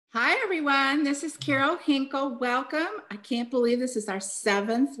Hi, everyone. This is Carol Hinkle. Welcome. I can't believe this is our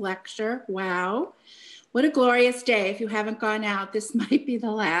 7th lecture. Wow. What a glorious day. If you haven't gone out, this might be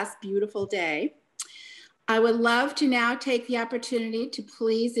the last beautiful day. I would love to now take the opportunity to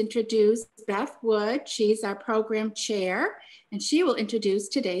please introduce Beth Wood. She's our program chair, and she will introduce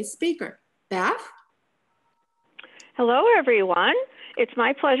today's speaker. Beth? Hello, everyone. It's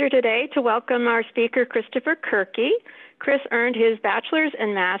my pleasure today to welcome our speaker, Christopher Kirkey. Chris earned his bachelor's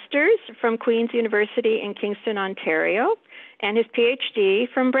and master's from Queen's University in Kingston, Ontario, and his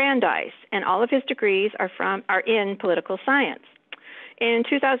PhD from Brandeis, and all of his degrees are in political science. In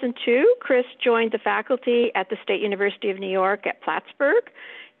 2002, Chris joined the faculty at the State University of New York at Plattsburgh,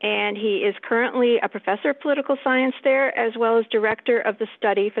 and he is currently a professor of political science there, as well as director of the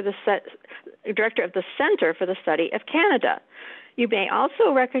Center for the Study of Canada. You may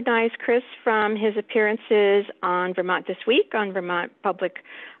also recognize Chris from his appearances on Vermont This Week, on Vermont Public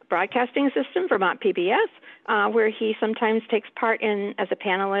Broadcasting System, Vermont PBS, where he sometimes takes part as a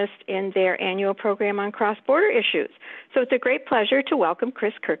panelist in their annual program on cross-border issues. So it's a great pleasure to welcome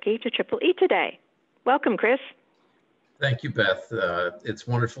Chris Kirkey to Triple E today. Welcome, Chris. Thank you, Beth. It's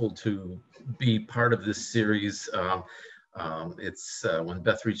wonderful to be part of this series. When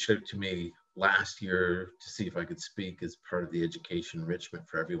Beth reached out to me last year to see if I could speak as part of the Education Enrichment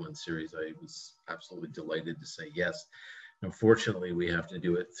for Everyone series, I was absolutely delighted to say yes. Unfortunately, we have to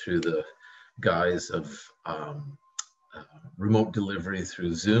do it through the guise of remote delivery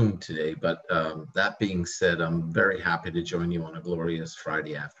through Zoom today. But that being said, I'm very happy to join you on a glorious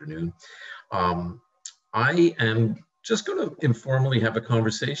Friday afternoon. I am just going to informally have a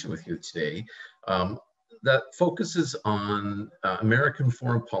conversation with you today that focuses on American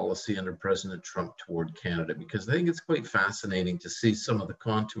foreign policy under President Trump toward Canada, because I think it's quite fascinating to see some of the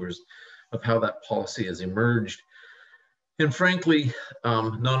contours of how that policy has emerged. And frankly,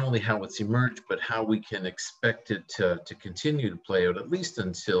 not only how it's emerged, but how we can expect it to continue to play out, at least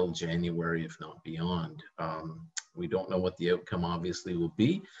until January, if not beyond. We don't know what the outcome obviously will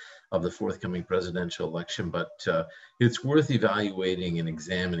be of the forthcoming presidential election, but it's worth evaluating and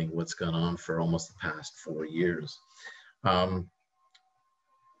examining what's gone on for almost the past 4 years. I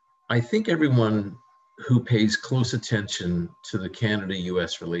think everyone who pays close attention to the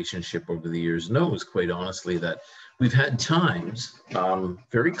Canada-US relationship over the years knows, quite honestly, that we've had times,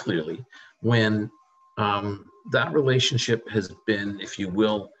 very clearly, when that relationship has been, if you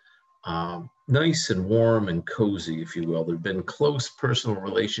will, nice and warm and cozy, if you will. There have been close personal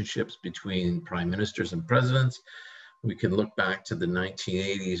relationships between prime ministers and presidents. We can look back to the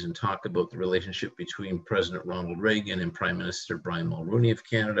 1980s and talk about the relationship between President Ronald Reagan and Prime Minister Brian Mulroney of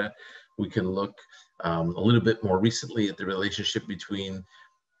Canada. We can look a little bit more recently at the relationship between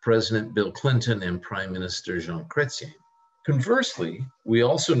President Bill Clinton and Prime Minister Jean Chrétien. Conversely, we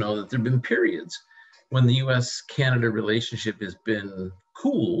also know that there have been periods when the US-Canada relationship has been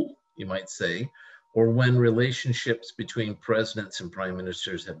cool, you might say, or when relationships between presidents and prime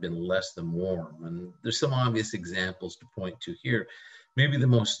ministers have been less than warm. And there's some obvious examples to point to here. Maybe the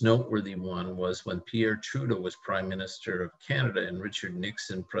most noteworthy one was when Pierre Trudeau was Prime Minister of Canada and Richard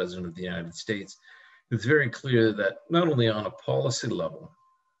Nixon, President of the United States. It's very clear that not only on a policy level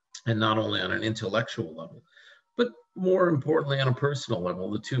and not only on an intellectual level, but more importantly on a personal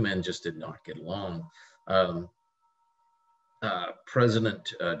level, the two men just did not get along.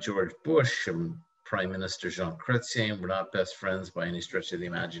 President George Bush and Prime Minister Jean Chrétien were not best friends by any stretch of the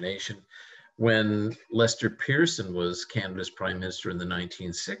imagination. When Lester Pearson was Canada's Prime Minister in the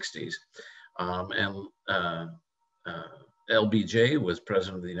 1960s, and LBJ was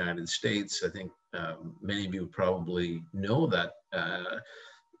President of the United States, I think many of you probably know that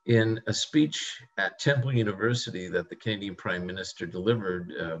in a speech at Temple University that the Canadian Prime Minister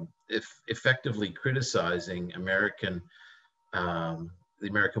delivered, effectively criticizing the American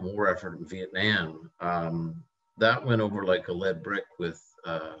war effort in Vietnam, that went over like a lead brick with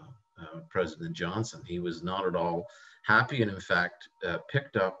President Johnson. He was not at all happy, and in fact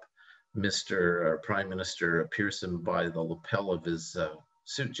picked up Mr. Prime Minister Pearson by the lapel of his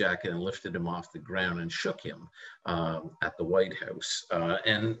suit jacket and lifted him off the ground and shook him at the White House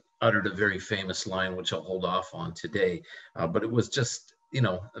and uttered a very famous line, which I'll hold off on today. But it was just,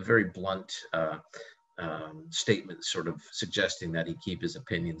 a very blunt statement sort of suggesting that he keep his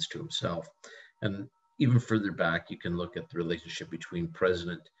opinions to himself. And even further back, you can look at the relationship between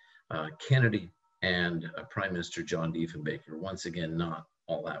President Kennedy and Prime Minister John Diefenbaker. Once again, not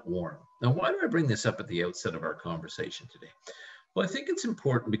all that warm. Now, why do I bring this up at the outset of our conversation today? Well, I think it's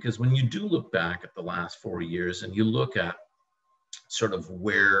important because when you do look back at the last 4 years and you look at sort of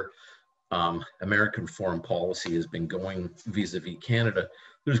where American foreign policy has been going vis-a-vis Canada,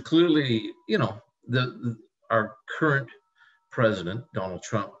 there's clearly, you know, our current president, Donald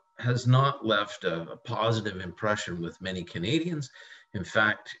Trump, has not left a positive impression with many Canadians. In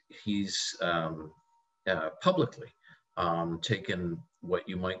fact, he's publicly taken what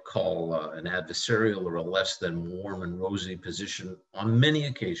you might call an adversarial or a less than warm and rosy position on many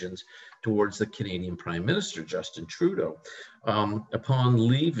occasions towards the Canadian Prime Minister, Justin Trudeau. Upon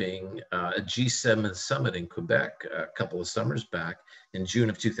leaving a G7 summit in Quebec a couple of summers back in June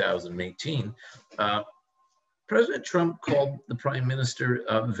of 2018, President Trump called the Prime Minister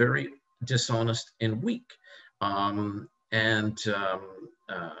very dishonest and weak. And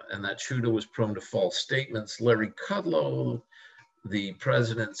that Trudeau was prone to false statements. Larry Kudlow, the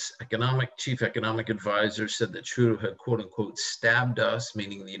president's chief economic advisor, said that Trudeau had, quote unquote, stabbed us,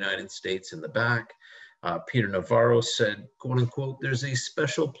 meaning the United States, in the back. Peter Navarro said, quote unquote, there's a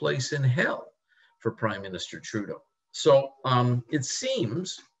special place in hell for Prime Minister Trudeau. So it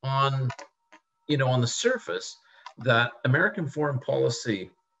seems on the surface that American foreign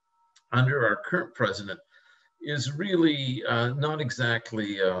policy under our current president is really not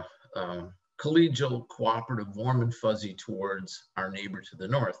exactly collegial, cooperative, warm and fuzzy towards our neighbor to the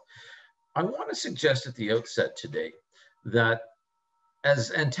north. I want to suggest at the outset today that,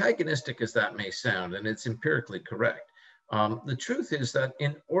 as antagonistic as that may sound, and it's empirically correct, the truth is that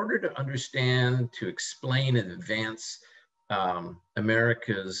in order to understand, to explain and advance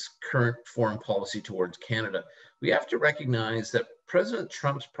America's current foreign policy towards Canada, we have to recognize that President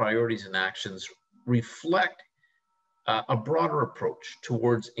Trump's priorities and actions reflect a broader approach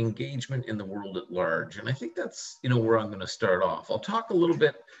towards engagement in the world at large. And I think that's, where I'm going to start off. I'll talk a little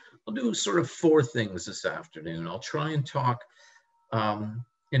bit, I'll do sort of four things this afternoon. I'll try and talk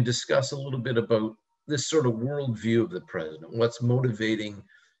and discuss a little bit about this sort of worldview of the president, what's motivating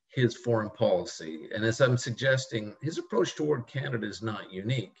his foreign policy. And as I'm suggesting, his approach toward Canada is not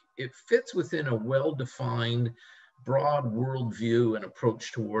unique. It fits within a well-defined, broad worldview and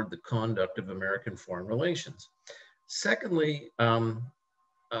approach toward the conduct of American foreign relations. Secondly,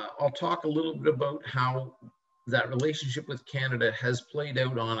 I'll talk a little bit about how that relationship with Canada has played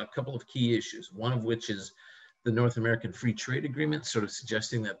out on a couple of key issues, one of which is the North American Free Trade Agreement, sort of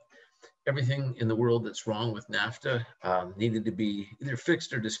suggesting that everything in the world that's wrong with NAFTA needed to be either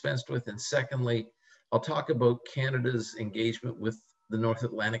fixed or dispensed with. And secondly, I'll talk about Canada's engagement with the North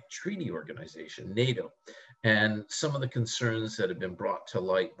Atlantic Treaty Organization, NATO, and some of the concerns that have been brought to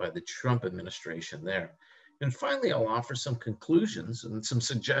light by the Trump administration there. And finally, I'll offer some conclusions and some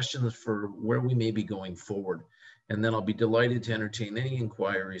suggestions for where we may be going forward. And then I'll be delighted to entertain any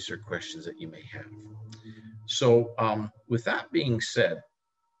inquiries or questions that you may have. So with that being said,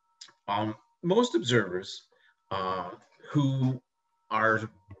 most observers who are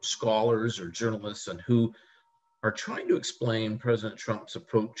scholars or journalists and who are trying to explain President Trump's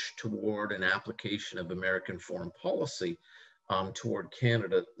approach toward an application of American foreign policy toward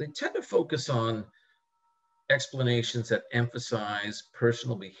Canada, they tend to focus on explanations that emphasize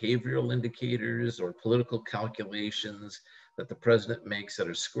personal behavioral indicators or political calculations that the president makes that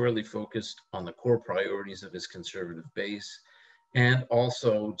are squarely focused on the core priorities of his conservative base, and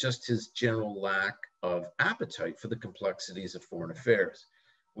also just his general lack of appetite for the complexities of foreign affairs.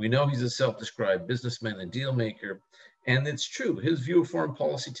 We know he's a self-described businessman and deal maker, and it's true, his view of foreign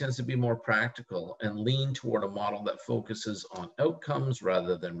policy tends to be more practical and lean toward a model that focuses on outcomes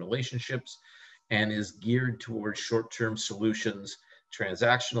rather than relationships, and is geared towards short-term solutions,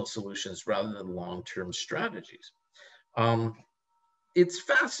 transactional solutions, rather than long-term strategies. It's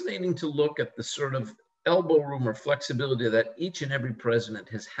fascinating to look at the sort of elbow room or flexibility that each and every president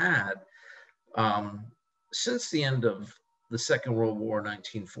has had since the end of the Second World War,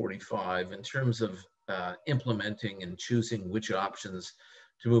 1945, in terms of implementing and choosing which options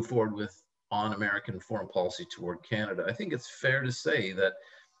to move forward with on American foreign policy toward Canada. I think it's fair to say that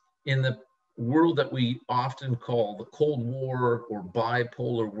in the world that we often call the Cold War or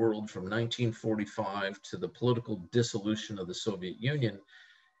bipolar world from 1945 to the political dissolution of the Soviet Union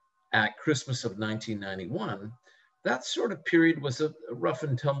at Christmas of 1991, that sort of period was a rough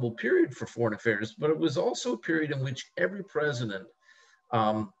and tumble period for foreign affairs, but it was also a period in which every president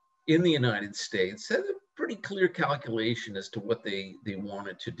in the United States had a pretty clear calculation as to what they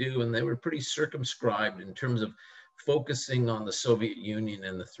wanted to do, and they were pretty circumscribed in terms of focusing on the Soviet Union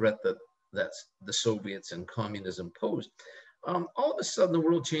and the threat that the Soviets and communism posed. All of a sudden, the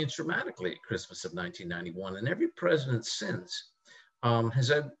world changed dramatically at Christmas of 1991, and every president since has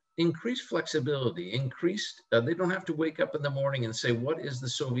had increased flexibility, they don't have to wake up in the morning and say, what is the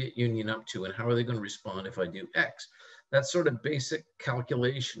Soviet Union up to and how are they going to respond if I do X? that sort of basic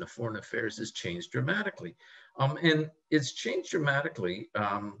calculation of foreign affairs has changed dramatically. And it's changed dramatically.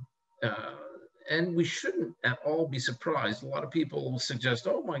 And we shouldn't at all be surprised. A lot of people suggest,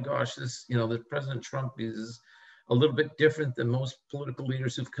 oh my gosh, this, that President Trump is a little bit different than most political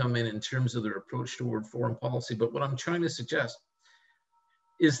leaders who've come in terms of their approach toward foreign policy. But what I'm trying to suggest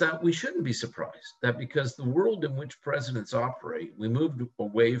is that we shouldn't be surprised that because the world in which presidents operate, we moved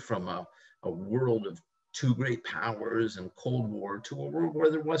away from a world of two great powers and Cold War to a world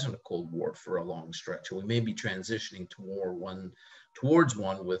where there wasn't a Cold War for a long stretch. We may be transitioning towards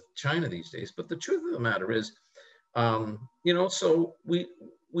one with China these days. But the truth of the matter is, so we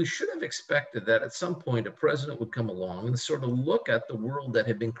should have expected that at some point a president would come along and sort of look at the world that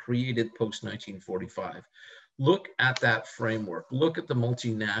had been created post-1945. Look at that framework, look at the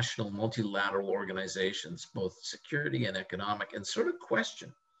multinational, multilateral organizations, both security and economic, and sort of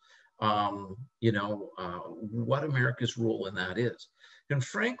question, what America's role in that is. And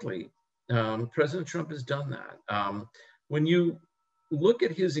frankly, President Trump has done that. When you look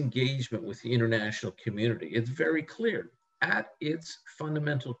at his engagement with the international community, it's very clear at its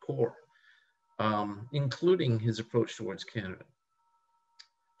fundamental core, including his approach towards Canada.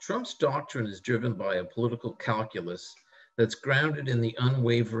 Trump's doctrine is driven by a political calculus that's grounded in the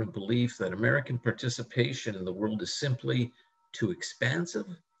unwavering belief that American participation in the world is simply too expansive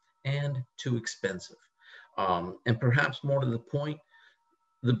and too expensive. And perhaps more to the point,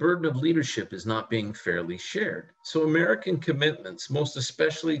 the burden of leadership is not being fairly shared. So American commitments, most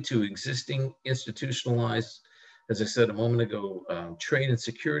especially to existing institutionalized, as I said a moment ago, trade and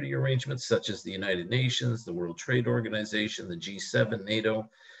security arrangements such as the United Nations, the World Trade Organization, the G7, NATO,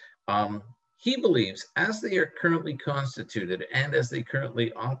 he believes as they are currently constituted and as they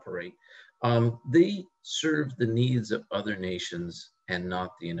currently operate, they serve the needs of other nations and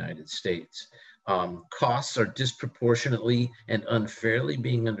not the United States. Costs are disproportionately and unfairly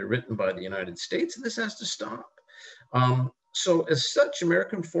being underwritten by the United States, and this has to stop. So as such,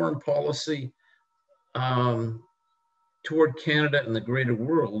 American foreign policy toward Canada and the greater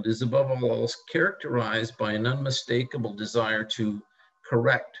world is above all else characterized by an unmistakable desire to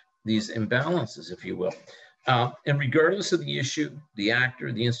correct these imbalances, if you will. And regardless of the issue, the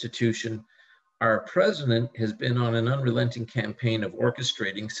actor, the institution, our president has been on an unrelenting campaign of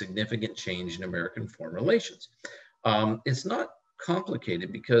orchestrating significant change in American foreign relations. It's not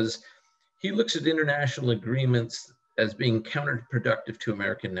complicated because he looks at international agreements as being counterproductive to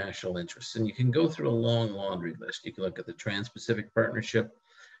American national interests. And you can go through a long laundry list. You can look at the Trans-Pacific Partnership.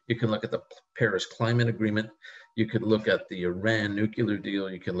 You can look at the Paris Climate Agreement. You could look at the Iran nuclear deal.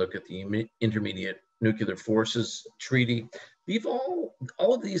 You can look at the Intermediate Nuclear Forces Treaty.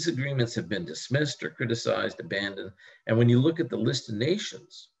 All of these agreements have been dismissed or criticized, abandoned. And when you look at the list of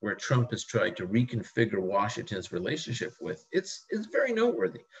nations where Trump has tried to reconfigure Washington's relationship with, it's very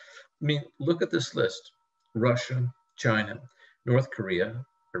noteworthy. I mean, look at this list: Russia, China, North Korea,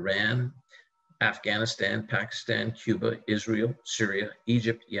 Iran, Afghanistan, Pakistan, Cuba, Israel, Syria,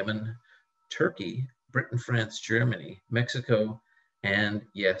 Egypt, Yemen, Turkey, Britain, France, Germany, Mexico, and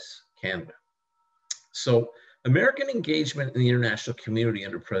yes, Canada. So American engagement in the international community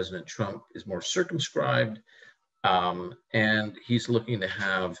under President Trump is more circumscribed, and he's looking to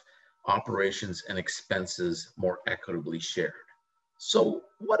have operations and expenses more equitably shared. So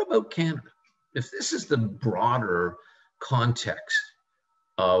what about Canada? If this is the broader context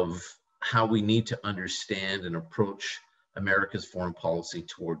of how we need to understand and approach America's foreign policy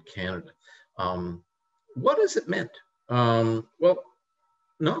toward Canada, what has it meant? Well,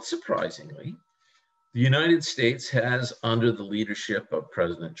 not surprisingly, the United States has, under the leadership of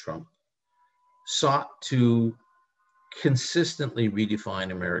President Trump, sought to consistently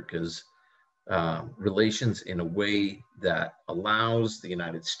redefine America's relations in a way that allows the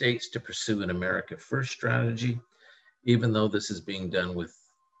United States to pursue an America First strategy, even though this is being done with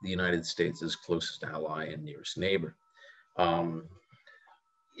the United States' closest ally and nearest neighbor.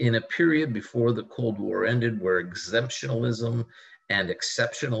 In a period before the Cold War ended, where exemptionalism and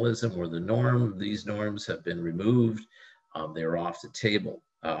exceptionalism were the norm, these norms have been removed. They're off the table.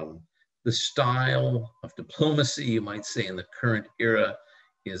 The style of diplomacy, you might say, in the current era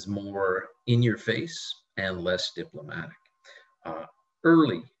is more in your face and less diplomatic.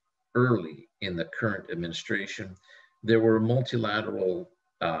 Early in the current administration, there were multilateral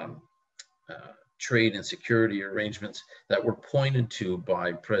trade and security arrangements that were pointed to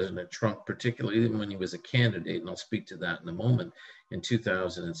by President Trump, particularly when he was a candidate, and I'll speak to that in a moment, in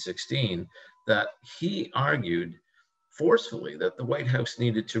 2016, that he argued forcefully that the White House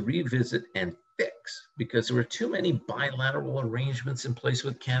needed to revisit and fix because there were too many bilateral arrangements in place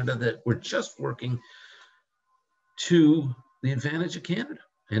with Canada that were just working to the advantage of Canada,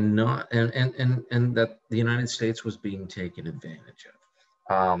 and not and that the United States was being taken advantage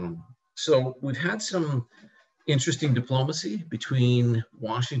of. So we've had some interesting diplomacy between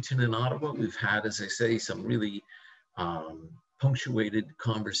Washington and Ottawa. We've had, as I say, some really punctuated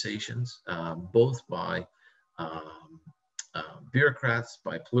conversations, both by bureaucrats,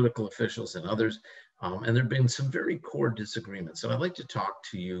 by political officials and others. And there have been some very core disagreements. And I'd like to talk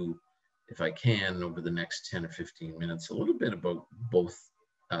to you, if I can, over the next 10 or 15 minutes, a little bit about both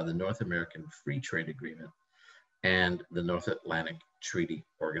the North American Free Trade Agreement and the North Atlantic Treaty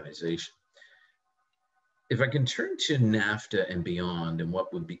Organization. If I can turn to NAFTA and beyond and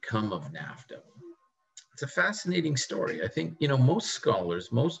what would become of NAFTA, it's a fascinating story. I think, you know, most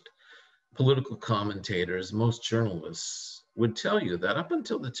scholars, most political commentators, most journalists would tell you that up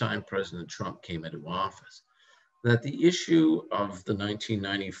until the time President Trump came into office, that the issue of the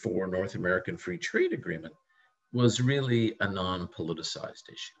 1994 North American Free Trade Agreement was really a non-politicized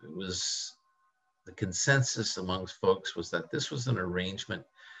issue. It was, the consensus amongst folks was that this was an arrangement,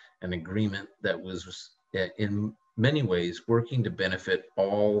 an agreement that was in many ways working to benefit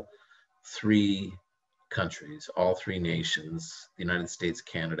all three countries, all three nations, the United States,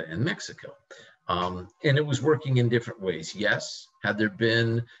 Canada, and Mexico. And it was working in different ways. Yes, had there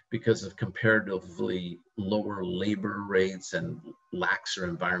been, because of comparatively lower labor rates and laxer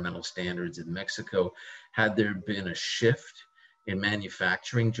environmental standards in Mexico, had there been a shift in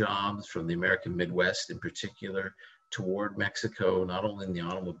manufacturing jobs from the American Midwest in particular toward Mexico, not only in the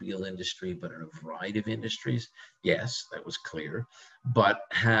automobile industry, but in a variety of industries? Yes, that was clear. But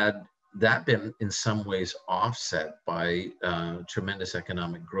had that been in some ways offset by tremendous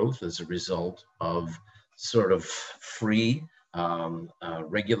economic growth as a result of sort of free,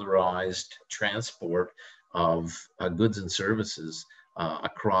 regularized transport of goods and services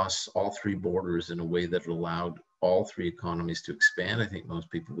across all three borders in a way that allowed all three economies to expand? I think most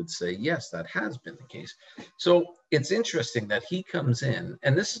people would say, yes, that has been the case. So it's interesting that he comes in,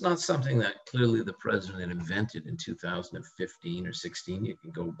 and this is not something that clearly the president invented in 2015 or 16. You can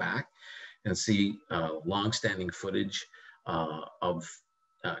go back and see longstanding footage of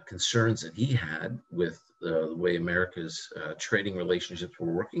concerns that he had with the way America's trading relationships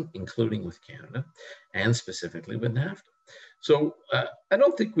were working, including with Canada and specifically with NAFTA. So I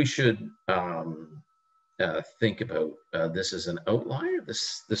don't think we should think about this as an outlier.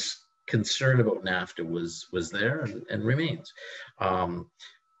 This concern about NAFTA was there and remains.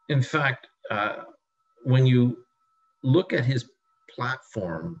 In fact, when you look at his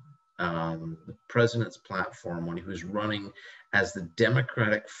platform, the president's platform, when he was running as the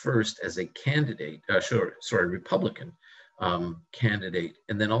Democratic first as a candidate, Republican candidate,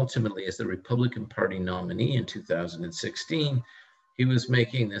 and then ultimately as the Republican Party nominee in 2016, he was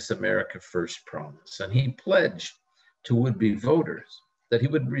making this America First promise. And he pledged to would-be voters that he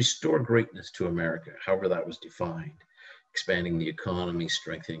would restore greatness to America, however that was defined, expanding the economy,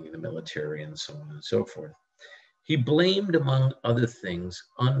 strengthening the military, and so on and so forth. He blamed, among other things,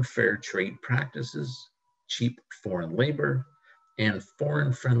 unfair trade practices, cheap foreign labor, and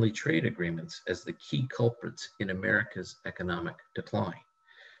foreign-friendly trade agreements as the key culprits in America's economic decline.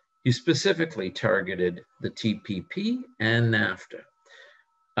 He specifically targeted the TPP and NAFTA.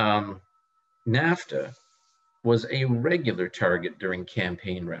 NAFTA was a regular target during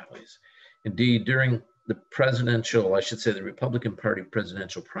campaign rallies. Indeed, during the the Republican Party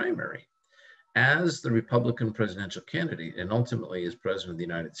presidential primary, as the Republican presidential candidate and ultimately as president of the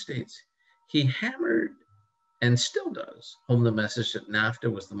United States, he hammered, and still does, home the message that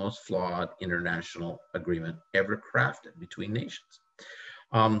NAFTA was the most flawed international agreement ever crafted between nations.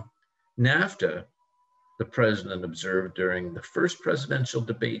 NAFTA, the president observed during the first presidential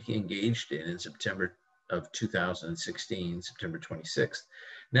debate he engaged in September of 2016, September 26th,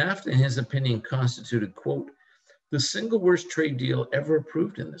 NAFTA, in his opinion, constituted, quote, the single worst trade deal ever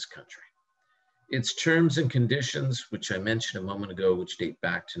approved in this country. Its terms and conditions, which I mentioned a moment ago, which date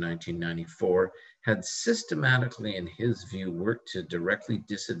back to 1994, had systematically, in his view, worked to directly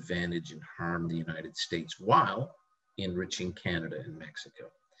disadvantage and harm the United States while enriching Canada and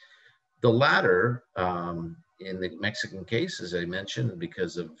Mexico. The latter, in the Mexican case, as I mentioned,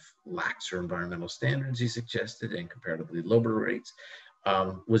 because of laxer environmental standards, he suggested, and comparatively lower rates,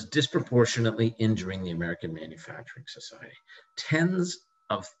 was disproportionately injuring the American manufacturing society. Tens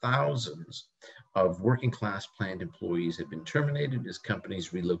of thousands of working class plant employees had been terminated as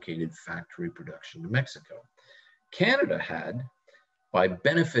companies relocated factory production to Mexico. Canada had, by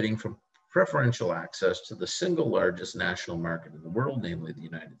benefiting from preferential access to the single largest national market in the world, namely the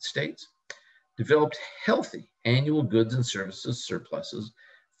United States, developed healthy annual goods and services surpluses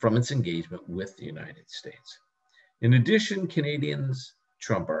from its engagement with the United States. In addition, Canadians,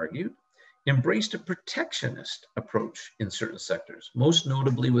 Trump argued, embraced a protectionist approach in certain sectors, most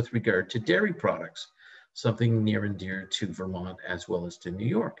notably with regard to dairy products, something near and dear to Vermont as well as to New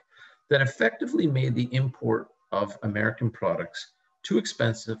York, that effectively made the import of American products too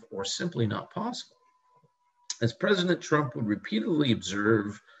expensive or simply not possible. As President Trump would repeatedly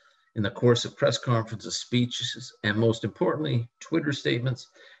observe in the course of press conferences, speeches, and most importantly, Twitter statements,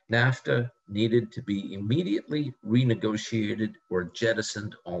 NAFTA needed to be immediately renegotiated or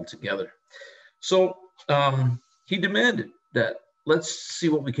jettisoned altogether. So he demanded that let's see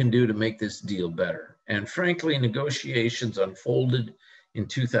what we can do to make this deal better. And frankly, negotiations unfolded in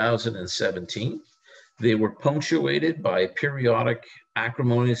 2017. They were punctuated by periodic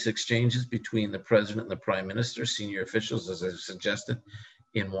acrimonious exchanges between the president and the prime minister, senior officials, as I suggested,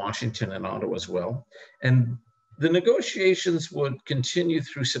 in Washington and Ottawa as well. And the negotiations would continue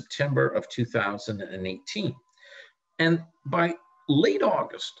through September of 2018. And by late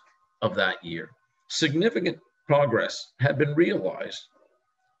August of that year, significant progress had been realized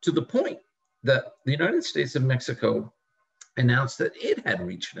to the point that the United States and Mexico announced that it had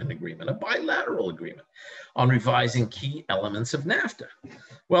reached an agreement, a bilateral agreement, on revising key elements of NAFTA.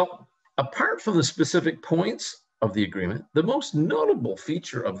 Well, apart from the specific points of the agreement, the most notable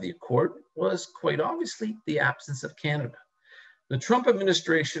feature of the accord was quite obviously the absence of Canada. The Trump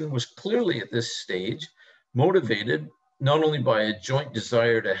administration was clearly at this stage motivated not only by a joint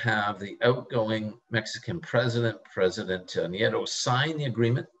desire to have the outgoing Mexican president, President Nieto, sign the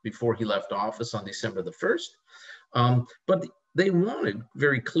agreement before he left office on December the 1st, but they wanted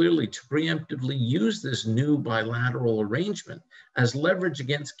very clearly to preemptively use this new bilateral arrangement as leverage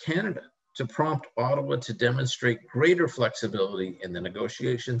against Canada to prompt Ottawa to demonstrate greater flexibility in the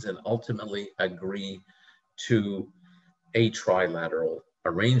negotiations and ultimately agree to a trilateral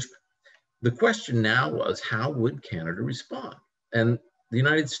arrangement. The question now was, how would Canada respond? And the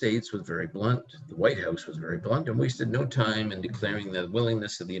United States was very blunt, the White House was very blunt, and wasted no time in declaring the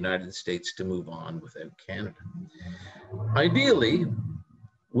willingness of the United States to move on without Canada. Ideally,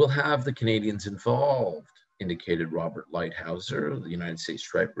 we'll have the Canadians involved, indicated Robert Lighthizer, the United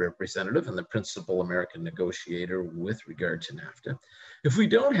States representative and the principal American negotiator with regard to NAFTA. If we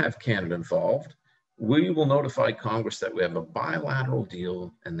don't have Canada involved, we will notify Congress that we have a bilateral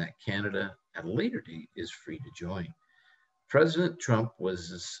deal and that Canada at a later date is free to join. President Trump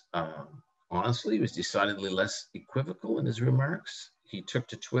was, honestly, was decidedly less equivocal in his remarks. He took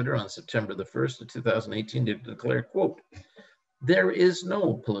to Twitter on September the 1st of 2018 to declare, quote, "There is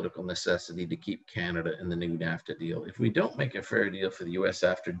no political necessity to keep Canada in the new NAFTA deal if we don't make a fair deal for the US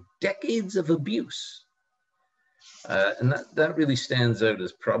after decades of abuse." And that really stands out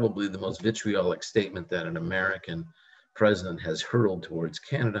as probably the most vitriolic statement that an American president has hurled towards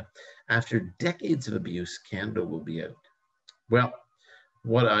Canada. After decades of abuse, Canada will be out. Well,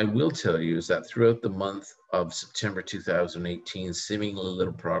 what I will tell you is that throughout the month of September 2018, seemingly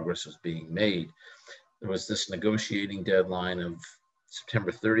little progress was being made. There was this negotiating deadline of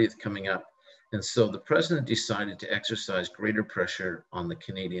September 30th coming up. And so the president decided to exercise greater pressure on the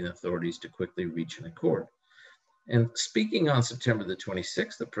Canadian authorities to quickly reach an accord. And speaking on September the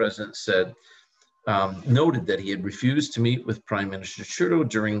 26th, the president said, noted that he had refused to meet with Prime Minister Trudeau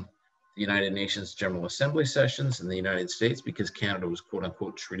during the United Nations General Assembly sessions in the United States because Canada was, quote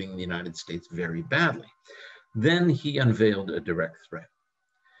unquote, treating the United States very badly. Then he unveiled a direct threat.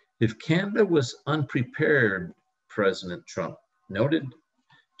 If Canada was unprepared, President Trump noted,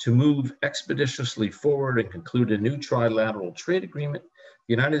 to move expeditiously forward and conclude a new trilateral trade agreement,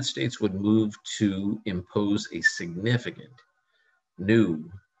 the United States would move to impose a significant new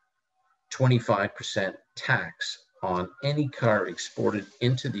 25% tax on any car exported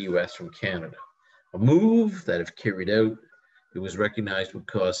into the US from Canada. A move that, if carried out, it was recognized would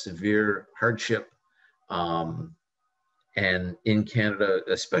cause severe hardship and in Canada,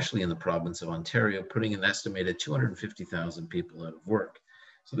 especially in the province of Ontario, putting an estimated 250,000 people out of work.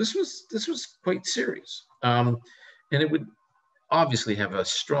 So this was quite serious. And it would obviously have a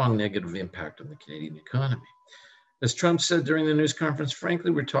strong negative impact on the Canadian economy. As Trump said during the news conference, frankly,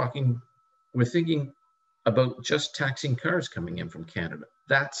 we're thinking about just taxing cars coming in from Canada.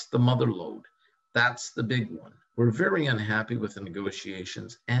 That's the mother lode. That's the big one. We're very unhappy with the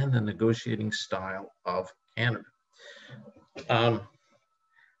negotiations and the negotiating style of Canada.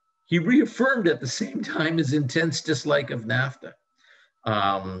 He reaffirmed at the same time his intense dislike of NAFTA.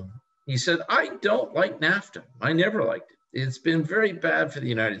 He said, "I don't like NAFTA. I never liked it. It's been very bad for the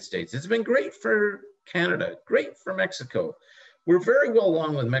United States. It's been great for Canada, great for Mexico. We're very well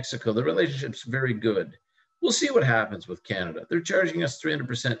along with Mexico. The relationship's very good. We'll see what happens with Canada. They're charging us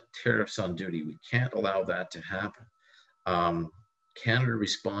 300% tariffs on duty. We can't allow that to happen. Canada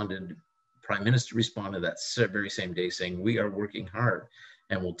responded, Prime Minister responded that very same day saying, we are working hard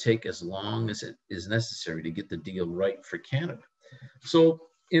and will take as long as it is necessary to get the deal right for Canada. So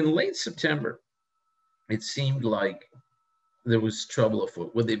in late September, it seemed like there was trouble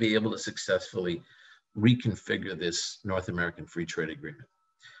afoot. Would they be able to successfully reconfigure this North American Free Trade Agreement?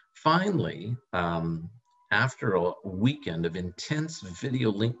 Finally, after a weekend of intense video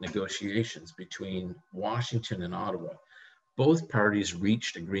link negotiations between Washington and Ottawa, both parties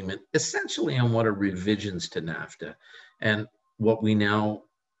reached agreement essentially on what are revisions to NAFTA and what we now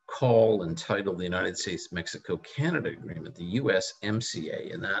call and title the United States-Mexico-Canada Agreement, the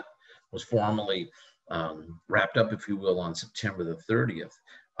USMCA, and that was formally wrapped up, if you will, on September the 30th.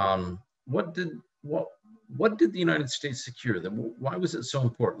 What did the United States secure? Why was it so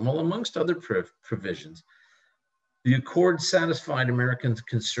important? Well, amongst other provisions, the accord satisfied Americans'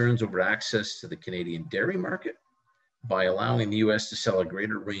 concerns over access to the Canadian dairy market by allowing the US to sell a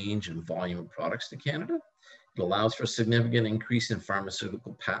greater range and volume of products to Canada. It allows for a significant increase in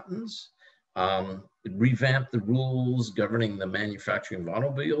pharmaceutical patents. It revamped the rules governing the manufacturing of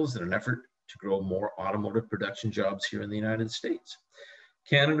automobiles in an effort to grow more automotive production jobs here in the United States.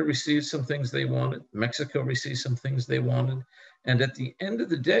 Canada received some things they wanted. Mexico received some things they wanted. And at the end of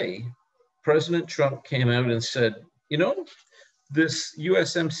the day, President Trump came out and said, you know, this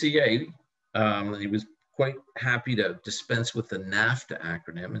USMCA, he was quite happy to dispense with the NAFTA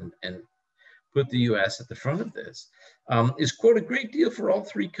acronym and put the US at the front of this, is, quote, a great deal for all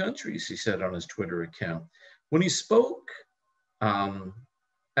three countries, he said on his Twitter account. When he spoke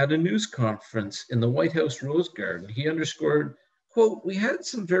at a news conference in the White House Rose Garden, he underscored, quote, we had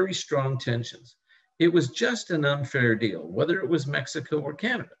some very strong tensions. It was just an unfair deal, whether it was Mexico or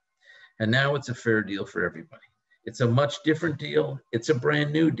Canada. And now it's a fair deal for everybody. It's a much different deal. It's a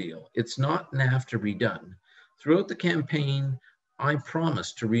brand new deal. It's not NAFTA redone. Throughout the campaign, I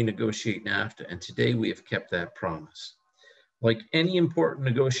promised to renegotiate NAFTA, and today we have kept that promise. Like any important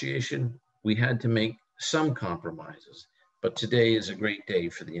negotiation, we had to make some compromises, but today is a great day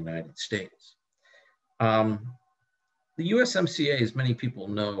for the United States. The USMCA, as many people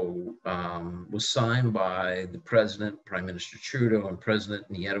know, was signed by the President, Prime Minister Trudeau, and President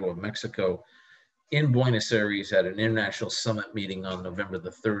Nieto of Mexico in Buenos Aires at an international summit meeting on November the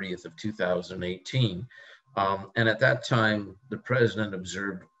 30th of 2018. And at that time, the president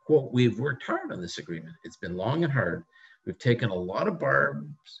observed, quote, we've worked hard on this agreement. It's been long and hard. We've taken a lot of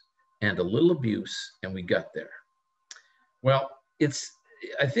barbs and a little abuse, and we got there. Well,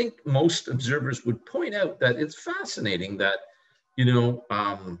 I think most observers would point out that it's fascinating that, you know,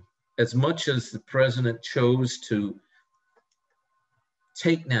 as much as the president chose to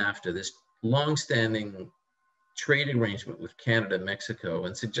take NAFTA, this longstanding trade arrangement with Canada and Mexico,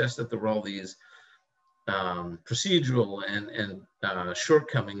 and suggest that there were all these procedural and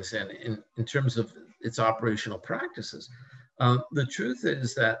shortcomings and in terms of its operational practices. The truth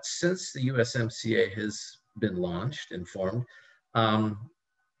is that since the USMCA has been launched and formed,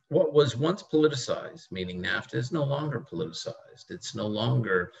 what was once politicized, meaning NAFTA, is no longer politicized. It's no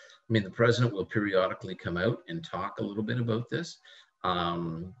longer, I mean, the president will periodically come out and talk a little bit about this.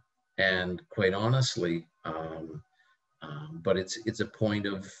 And quite honestly, but it's a point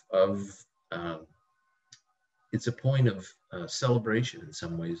of celebration in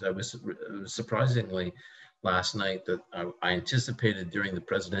some ways. I was surprisingly last night that I anticipated during the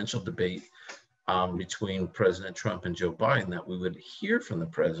presidential debate between President Trump and Joe Biden that we would hear from the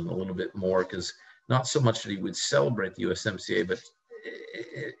president a little bit more, because not so much that he would celebrate the USMCA, but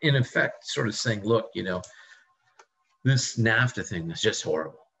in effect sort of saying, look, you know, this NAFTA thing is just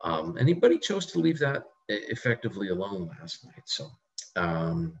horrible. And he chose to leave that effectively alone last night. So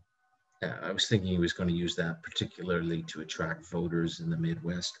I was thinking he was going to use that particularly to attract voters in the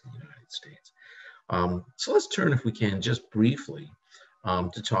Midwest of the United States. So let's turn, if we can, just briefly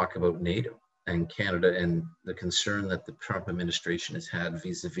to talk about NATO and Canada and the concern that the Trump administration has had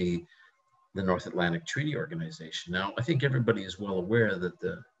vis-a-vis the North Atlantic Treaty Organization. Now, I think everybody is well aware that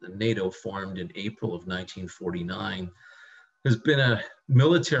the NATO, formed in April of 1949, has been a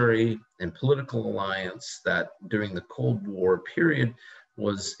military and political alliance that during the Cold War period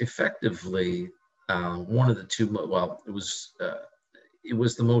was effectively one of the two, well, it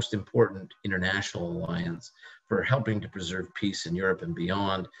was the most important international alliance for helping to preserve peace in Europe and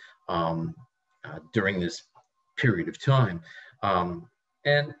beyond during this period of time.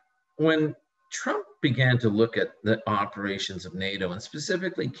 And when Trump began to look at the operations of NATO, and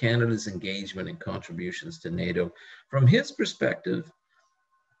specifically Canada's engagement and contributions to NATO, from his perspective,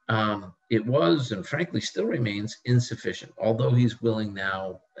 it was, and frankly still remains, insufficient. Although he's willing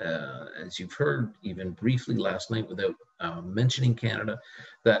now, as you've heard even briefly last night without mentioning Canada,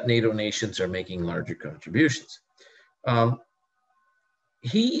 that NATO nations are making larger contributions.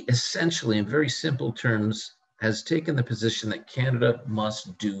 He essentially, in very simple terms, has taken the position that Canada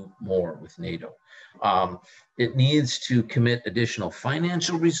must do more with NATO. It needs to commit additional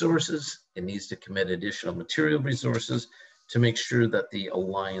financial resources. It needs to commit additional material resources to make sure that the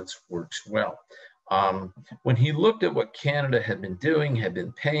alliance works well. When he looked at what Canada had been doing, had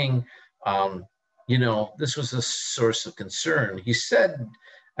been paying, you know, this was a source of concern. He said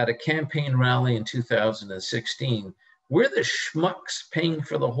at a campaign rally in 2016, "We're the schmucks paying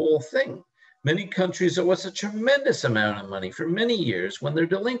for the whole thing. Many countries owe us a tremendous amount of money for many years when they're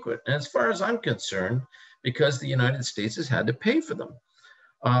delinquent. And as far as I'm concerned, because the United States has had to pay for them."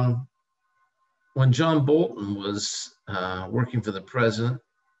 When John Bolton was working for the president,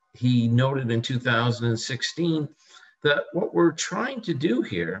 he noted in 2016 that what we're trying to do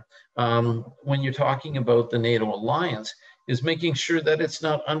here, when you're talking about the NATO alliance, is making sure that it's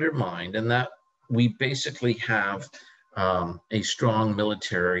not undermined and that we basically have a strong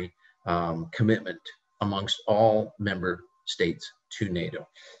military commitment amongst all member states to NATO.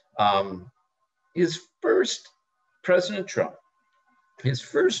 President Trump, his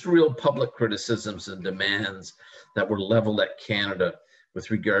first real public criticisms and demands that were leveled at Canada with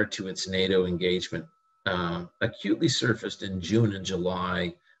regard to its NATO engagement acutely surfaced in June and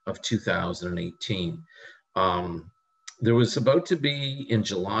July of 2018. There was about to be, in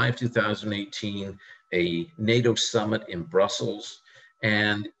July of 2018, a NATO summit in Brussels.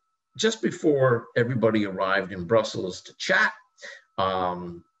 And just before everybody arrived in Brussels to chat,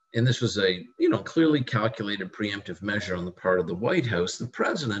 and this was a clearly calculated preemptive measure on the part of the White House, the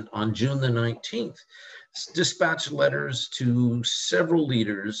president on June the 19th dispatched letters to several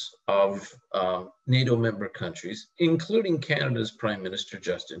leaders of NATO member countries, including Canada's Prime Minister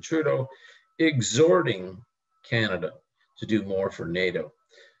Justin Trudeau, exhorting Canada to do more for NATO.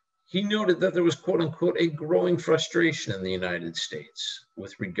 He noted that there was, quote unquote, a growing frustration in the United States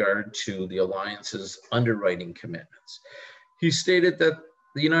with regard to the alliance's underwriting commitments. He stated that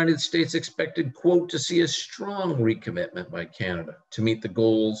the United States expected, quote, to see a strong recommitment by Canada to meet the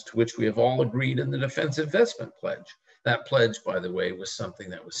goals to which we have all agreed in the Defense Investment Pledge. That pledge, by the way, was something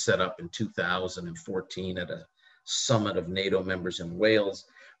that was set up in 2014 at a summit of NATO members in Wales,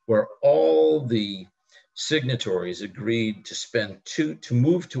 where all the signatories agreed to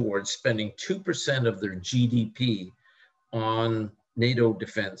move towards spending 2% of their GDP on NATO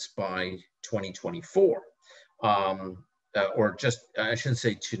defense by 2024. Or just, I shouldn't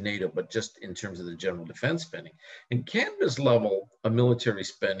say to NATO, but just in terms of the general defense spending. And Canada's level of military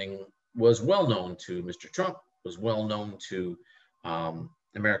spending was well known to Mr. Trump, was well known to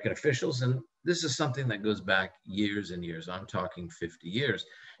American officials. And this is something that goes back years and years. I'm talking 50 years.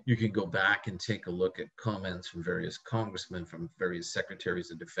 You can go back and take a look at comments from various congressmen, from various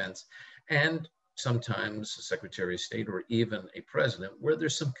secretaries of defense, and sometimes a secretary of state or even a president, where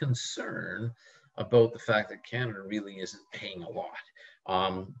there's some concern about the fact that Canada really isn't paying a lot,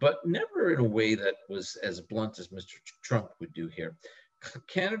 but never in a way that was as blunt as Mr. Trump would do here.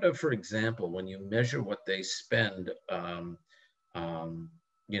 Canada, for example, when you measure what they spend,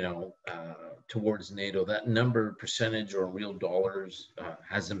 towards NATO, that number, percentage, or real dollars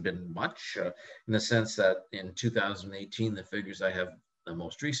hasn't been much, in the sense that in 2018, the figures I have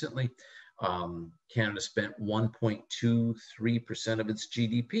most recently, Canada spent 1.23% of its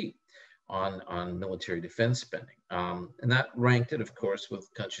GDP on military defense spending. And that ranked it, of course,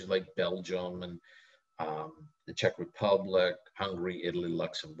 with countries like Belgium and the Czech Republic, Hungary, Italy,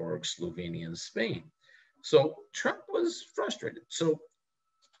 Luxembourg, Slovenia, and Spain. So Trump was frustrated. So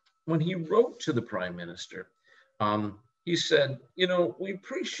when he wrote to the Prime Minister, he said, we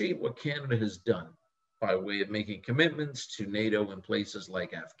appreciate what Canada has done by way of making commitments to NATO in places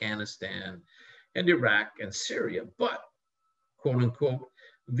like Afghanistan and Iraq and Syria, but, quote unquote,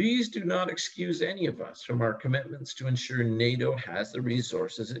 these do not excuse any of us from our commitments to ensure NATO has the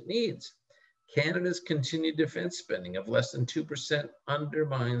resources it needs. Canada's continued defense spending of less than 2%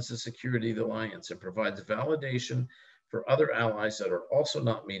 undermines the security of the alliance and provides validation for other allies that are also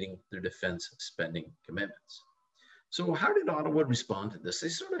not meeting their defense spending commitments. So how did Ottawa respond to this? They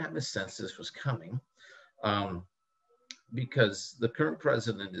sort of had a sense this was coming, because the current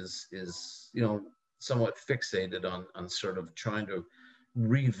president is somewhat fixated on sort of trying to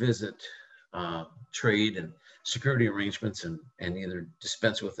revisit trade and security arrangements and either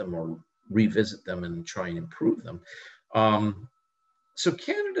dispense with them or revisit them and try and improve them. So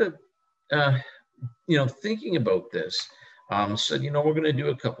Canada, thinking about this, said, you know, we're going to do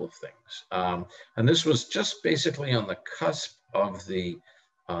a couple of things. And this was just basically on the cusp of the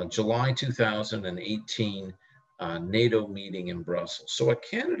July 2018 NATO meeting in Brussels. So what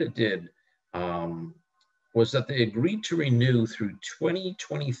Canada did was that they agreed to renew through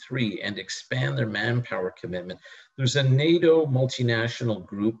 2023 and expand their manpower commitment. There's a NATO multinational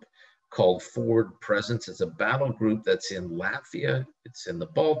group called Forward Presence. It's a battle group that's in Latvia. It's in the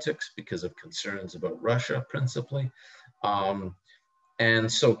Baltics because of concerns about Russia, principally.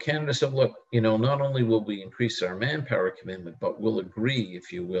 And so Canada said, look, you know, not only will we increase our manpower commitment, but we'll agree,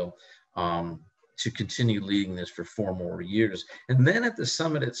 if you will, to continue leading this for 4 more years. And then at the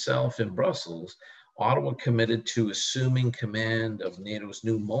summit itself in Brussels, Ottawa committed to assuming command of NATO's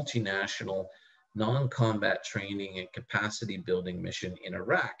new multinational non-combat training and capacity building mission in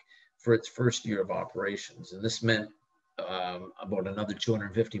Iraq for its first year of operations. And this meant about another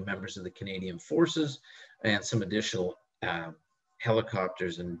 250 members of the Canadian forces and some additional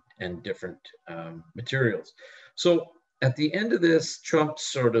helicopters and different materials. So at the end of this, Trump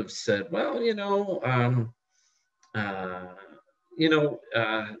sort of said, well,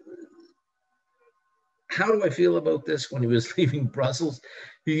 how do I feel about this? When he was leaving Brussels,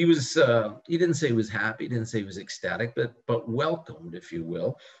 he didn't say he was happy, didn't say he was ecstatic, but welcomed, if you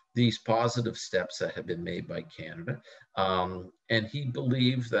will, these positive steps that have been made by Canada. And he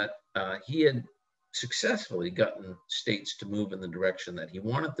believed that he had successfully gotten states to move in the direction that he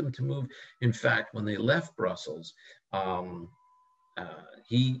wanted them to move. In fact, when they left Brussels,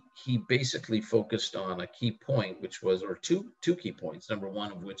 he basically focused on a key point, which was, or two key points, number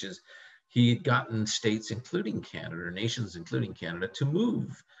one of which is he had gotten states, including Canada, or nations, including Canada, to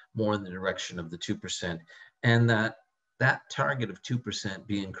move more in the direction of the 2%, and that target of 2%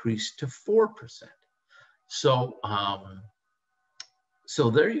 be increased to 4%. So, so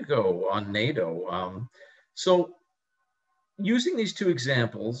there you go on NATO. So using these two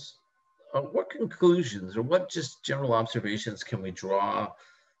examples, what conclusions or what just general observations can we draw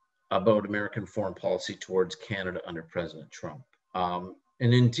about American foreign policy towards Canada under President Trump? And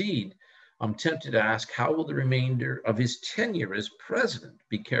indeed, I'm tempted to ask, how will the remainder of his tenure as president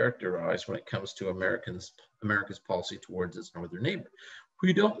be characterized when it comes to America's policy towards its northern neighbor?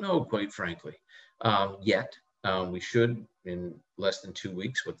 We don't know, quite frankly, yet. We should, in less than 2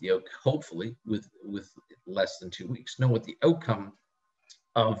 weeks, hopefully with less than 2 weeks, know what the outcome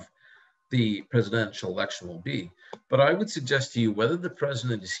of the presidential election will be. But I would suggest to you, whether the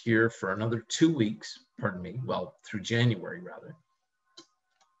president is here for another 2 weeks, through January rather,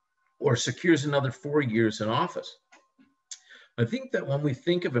 or secures another 4 years in office, I think that when we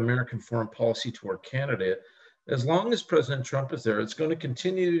think of American foreign policy toward Canada, as long as President Trump is there, it's going to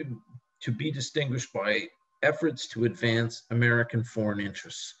continue to be distinguished by efforts to advance American foreign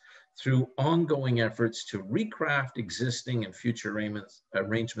interests through ongoing efforts to recraft existing and future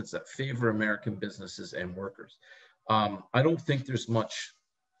arrangements that favor American businesses and workers. I don't think there's much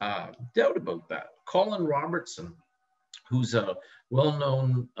doubt about that. Colin Robertson, who's a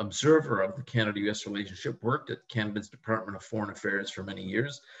well-known observer of the Canada-US relationship, worked at Canada's Department of Foreign Affairs for many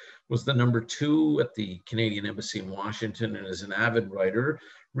years, was the #2 at the Canadian Embassy in Washington, and is an avid writer,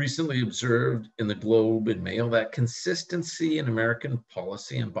 recently observed in the Globe and Mail that consistency in American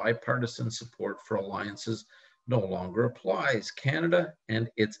policy and bipartisan support for alliances no longer applies. Canada and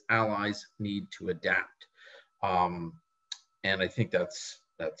its allies need to adapt. And I think that's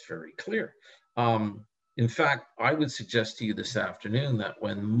very clear. In fact, I would suggest to you this afternoon that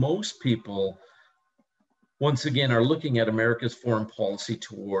when most people, once again, are looking at America's foreign policy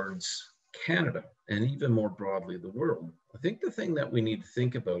towards Canada, and even more broadly the world, I think the thing that we need to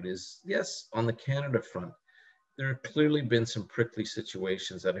think about is, yes, on the Canada front, there have clearly been some prickly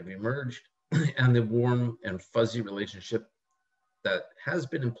situations that have emerged, and the warm and fuzzy relationship that has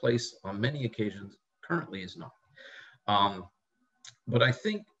been in place on many occasions currently is not. But I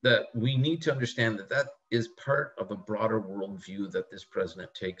think that we need to understand that that is part of a broader worldview that this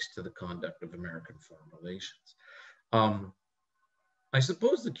president takes to the conduct of American foreign relations. I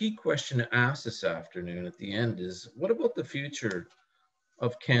suppose the key question to ask this afternoon at the end is, what about the future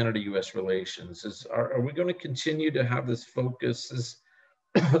of Canada-US relations? Are we going to continue to have this focus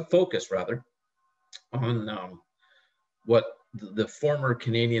on what the former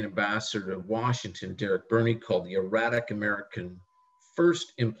Canadian ambassador to Washington, Derek Burney, called the erratic American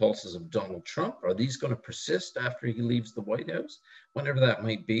first impulses of Donald Trump? Are these going to persist after he leaves the White House, whenever that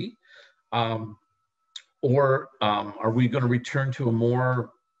might be? Or are we going to return to a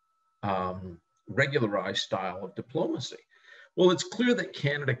more regularized style of diplomacy? Well, it's clear that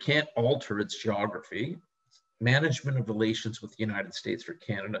Canada can't alter its geography. Management of relations with the United States for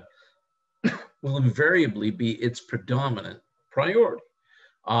Canada will invariably be its predominant priority.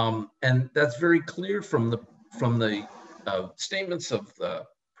 And that's very clear from the statements of the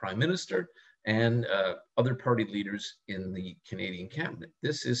Prime Minister and other party leaders in the Canadian cabinet.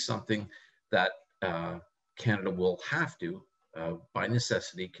 This is something that Canada will have to, by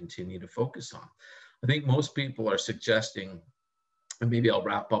necessity, continue to focus on. I think most people are suggesting, and maybe I'll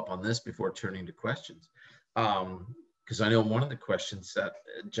wrap up on this before turning to questions, because I know one of the questions that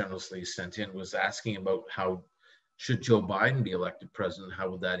generously sent in was asking about how should Joe Biden be elected president,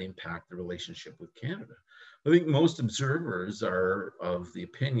 how would that impact the relationship with Canada? I think most observers are of the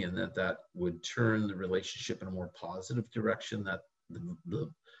opinion that that would turn the relationship in a more positive direction, that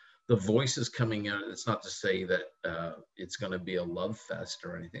the voices coming out, it's not to say that it's going to be a love fest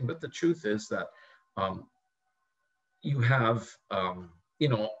or anything, but the truth is that you have, you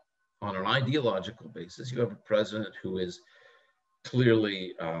know, on an ideological basis, you have a president who is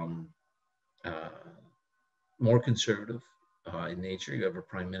clearly more conservative in nature. You have a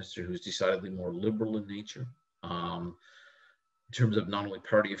prime minister who's decidedly more liberal in nature, in terms of not only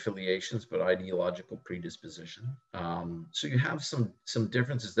party affiliations, but ideological predisposition. So you have some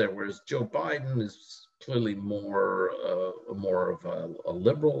differences there, whereas Joe Biden is clearly more of a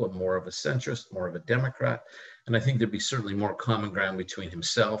liberal and more of a centrist, more of a Democrat. And I think there'd be certainly more common ground between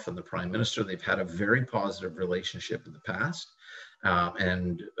himself and the prime minister. They've had a very positive relationship in the past.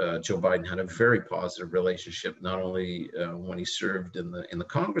 And Joe Biden had a very positive relationship, not only when he served in the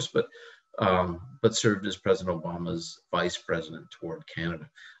Congress, but served as President Obama's vice president toward Canada.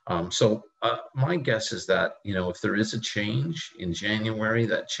 So my guess is that, you know, if there is a change in January,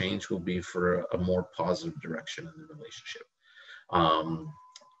 that change will be for a more positive direction in the relationship.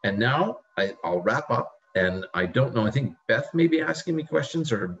 And now I'll wrap up. And I don't know, I think Beth may be asking me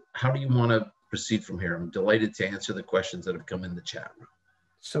questions, or how do you want to proceed from here? I'm delighted to answer the questions that have come in the chat room.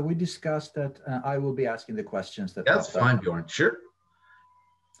 So we discussed that I will be asking the questions that. That's fine, Bjorn. Sure.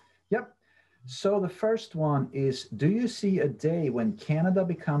 Yep. So the first one is, do you see a day when Canada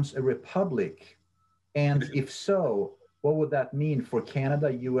becomes a republic? And if so, what would that mean for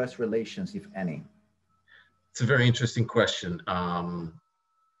Canada-US relations, if any? It's a very interesting question.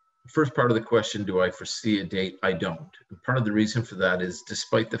 First part of the question, do I foresee a date? I don't. And part of the reason for that is,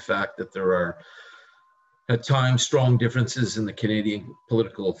 despite the fact that there are at times strong differences in the Canadian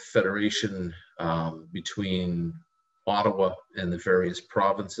political federation between Ottawa and the various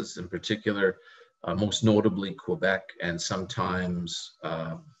provinces, in particular, most notably Quebec, and sometimes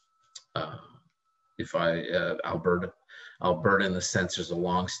Alberta. Alberta, in the sense, there's a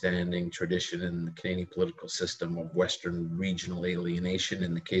long-standing tradition in the Canadian political system of Western regional alienation.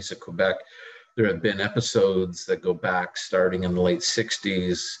 In the case of Quebec, there have been episodes that go back starting in the late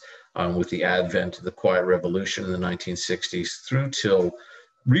 60s with the advent of the Quiet Revolution in the 1960s through till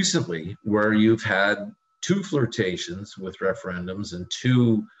recently, where you've had two flirtations with referendums and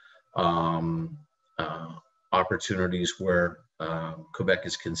two opportunities where Quebec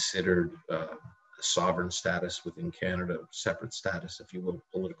is considered sovereign status within Canada, separate status, if you will,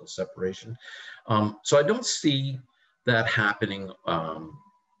 political separation. So I don't see that happening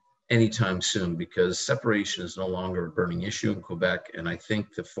anytime soon, because separation is no longer a burning issue in Quebec. And I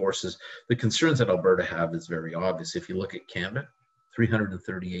think the concerns that Alberta have is very obvious. If you look at Canada,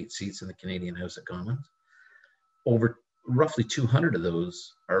 338 seats in the Canadian House of Commons, over roughly 200 of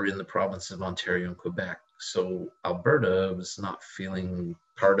those are in the provinces of Ontario and Quebec. So Alberta was not feeling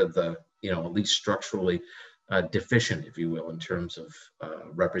part of the, at least structurally deficient, if you will, in terms of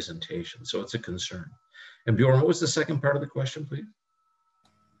representation. So it's a concern. And Bjorn, what was the second part of the question, please?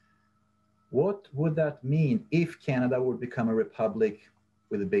 What would that mean if Canada would become a republic,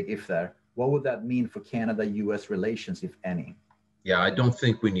 with a big if there? What would that mean for Canada-US relations, if any? Yeah, I don't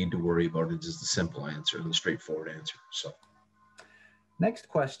think we need to worry about it. It's the simple answer and the straightforward answer. So, next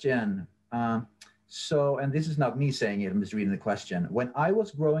question. And this is not me saying it, I'm just reading the question. When I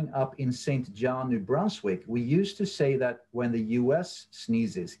was growing up in St. John, New Brunswick, we used to say that when the US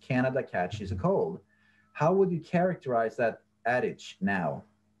sneezes, Canada catches a cold. How would you characterize that adage now?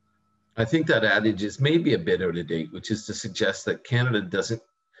 I think that adage is maybe a bit out of date, which is to suggest that Canada doesn't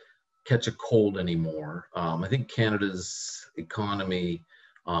catch a cold anymore. I think Canada's economy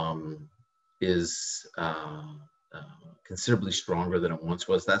is considerably stronger than it once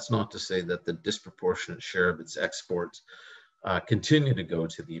was. That's not to say that the disproportionate share of its exports continue to go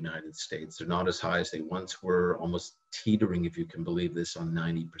to the United States. They're not as high as they once were, almost teetering, if you can believe this, on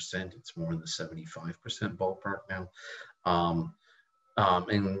 90%. It's more in the 75% ballpark now.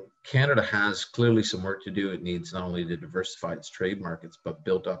 And Canada has clearly some work to do. It needs not only to diversify its trade markets, but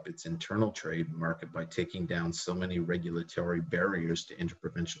build up its internal trade market by taking down so many regulatory barriers to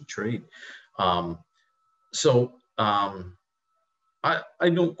interprovincial trade. I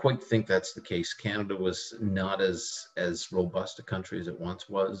don't quite think that's the case. Canada was not as robust a country as it once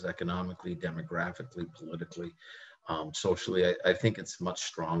was, economically, demographically, politically, socially. I think it's much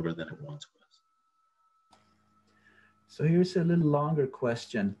stronger than it once was. So here's a little longer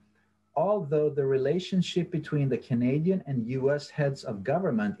question. Although the relationship between the Canadian and US heads of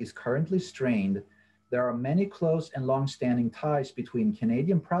government is currently strained, there are many close and long-standing ties between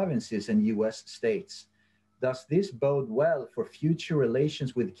Canadian provinces and US states. Does this bode well for future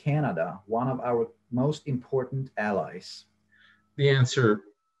relations with Canada, one of our most important allies? The answer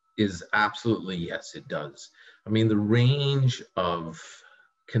is absolutely yes, it does. I mean, the range of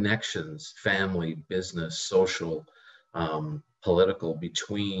connections, family, business, social, political,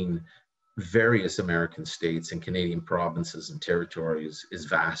 between various American states and Canadian provinces and territories is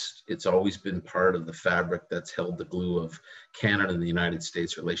vast. It's always been part of the fabric that's held the glue of Canada and the United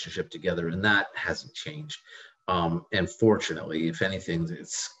States relationship together, and that hasn't changed. And fortunately, if anything,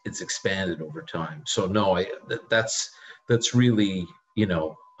 it's expanded over time. So no, that's really, you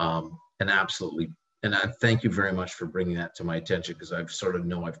know, an absolutely, and I thank you very much for bringing that to my attention, because I've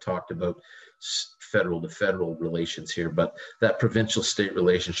talked about federal to federal relations here, but that provincial state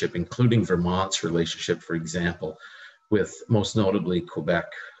relationship, including Vermont's relationship, for example, with most notably Quebec,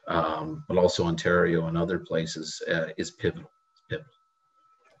 but also Ontario and other places, is pivotal.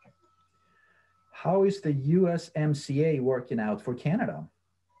 How is the USMCA working out for Canada?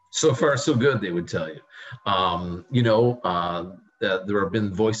 So far, so good, they would tell you. There have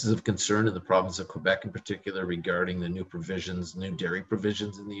been voices of concern in the province of Quebec in particular regarding the new dairy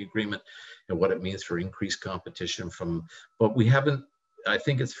provisions in the agreement and what it means for increased competition but we haven't, I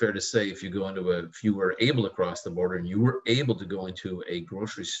think it's fair to say, if you were able to cross the border and you were able to go into a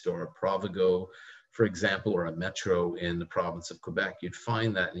grocery store, a Provigo, for example, or a Metro in the province of Quebec, you'd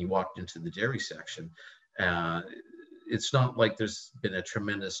find that, and you walked into the dairy section, it's not like there's been a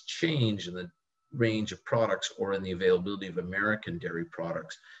tremendous change in the range of products or in the availability of American dairy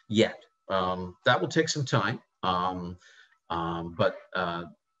products yet. That will take some time, but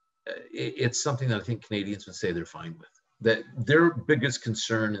it's something that I think Canadians would say they're fine with. That their biggest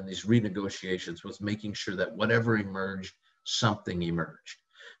concern in these renegotiations was making sure that whatever emerged, something emerged,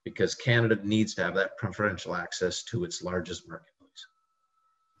 because Canada needs to have that preferential access to its largest marketplace.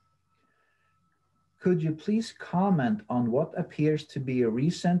 Could you please comment on what appears to be a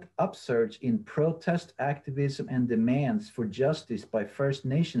recent upsurge in protest activism and demands for justice by First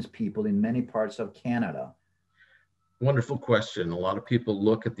Nations people in many parts of Canada? Wonderful question. A lot of people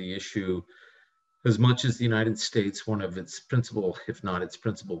look at the issue, as much as the United States, one of its principal, if not its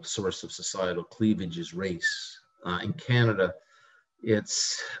principal source of societal cleavage is race. In Canada,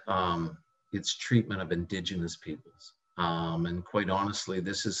 it's treatment of Indigenous peoples. And quite honestly,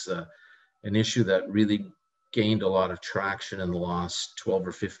 this is an issue that really gained a lot of traction in the last 12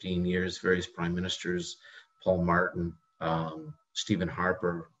 or 15 years. Various prime ministers, Paul Martin, Stephen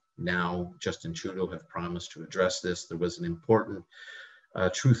Harper, now Justin Trudeau, have promised to address this. There was an important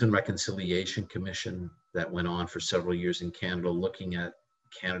Truth and Reconciliation Commission that went on for several years in Canada, looking at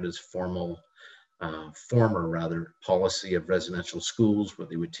Canada's former policy of residential schools, where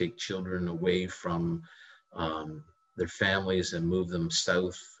they would take children away from their families and move them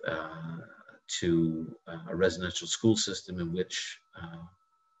south to a residential school system in which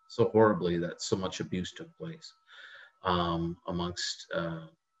so horribly that so much abuse took place amongst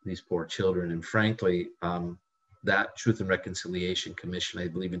these poor children. And frankly, that Truth and Reconciliation Commission, I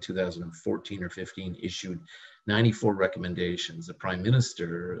believe in 2014 or 15, issued 94 recommendations. The Prime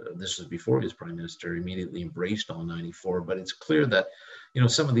Minister, this was before he was Prime Minister, immediately embraced all 94, but it's clear that, you know,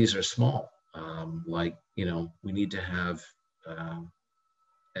 some of these are small. We need to have,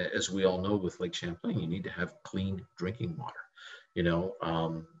 as we all know with Lake Champlain, you need to have clean drinking water, you don't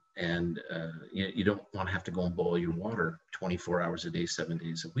want to have to go and boil your water 24 hours a day, 7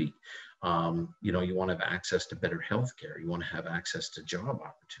 days a week. You want to have access to better healthcare. You want to have access to job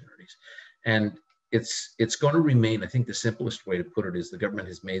opportunities. And it's going to remain, I think the simplest way to put it is the government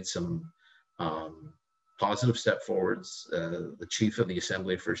has made some positive step forwards. The chief of the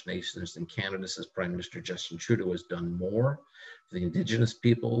Assembly of First Nations in Canada, says Prime Minister Justin Trudeau, has done more for the Indigenous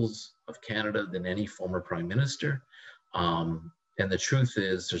peoples of Canada than any former Prime Minister. And the truth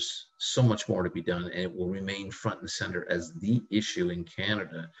is there's so much more to be done, and it will remain front and center as the issue in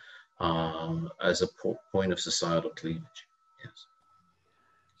Canada as a point of societal cleavage. Yes.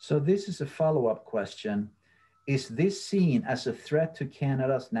 So this is a follow-up question. Is this seen as a threat to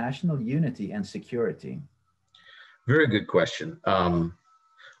Canada's national unity and security? Very good question.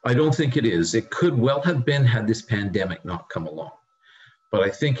 I don't think it is. It could well have been had this pandemic not come along. But I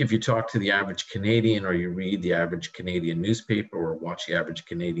think if you talk to the average Canadian, or you read the average Canadian newspaper, or watch the average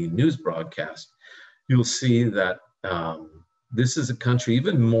Canadian news broadcast, you'll see that this is a country,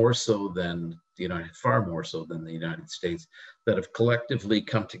 even more so than the United, far more so than the United States, that have collectively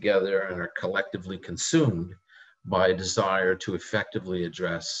come together and are collectively consumed by a desire to effectively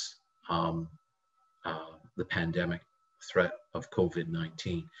address the pandemic threat of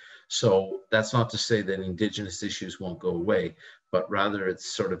COVID-19. So that's not to say that Indigenous issues won't go away, but rather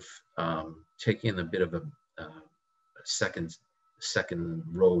it's sort of taking a bit of a second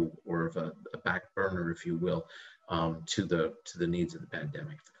row, or of a back burner, if you will, to the needs of the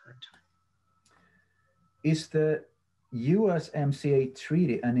pandemic at the current time. Is the USMCA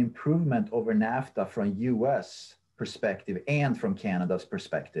treaty an improvement over NAFTA from US perspective and from Canada's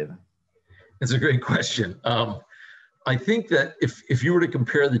perspective? It's a great question. I think that if you were to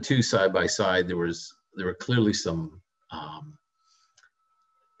compare the two side by side, there were clearly some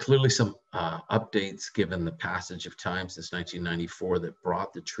updates given the passage of time since 1994 that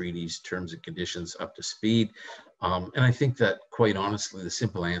brought the treaty's terms and conditions up to speed. And I think that, quite honestly, the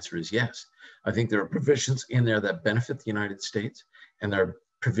simple answer is yes. I think there are provisions in there that benefit the United States, and there are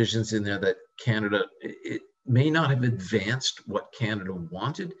provisions in there that Canada, it may not have advanced what Canada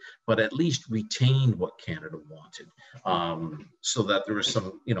wanted, but at least retained what Canada wanted. So that there were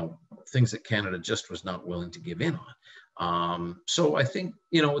some, things that Canada just was not willing to give in on. So I think,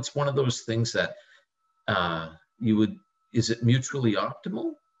 it's one of those things that is it mutually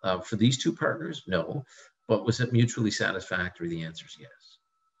optimal for these two partners? No. But was it mutually satisfactory? The answer is yes.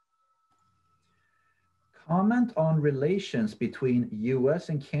 Comment on relations between US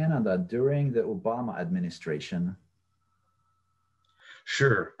and Canada during the Obama administration.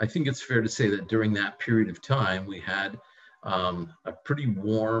 Sure. I think it's fair to say that during that period of time, we had a pretty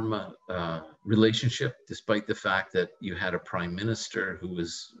warm relationship, despite the fact that you had a prime minister who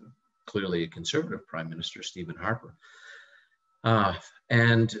was clearly a conservative prime minister, Stephen Harper.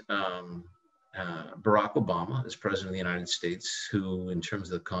 And Barack Obama is president of the United States, who, in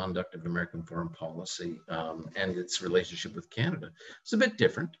terms of the conduct of American foreign policy and its relationship with Canada, is a bit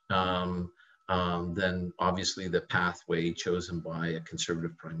different than obviously the pathway chosen by a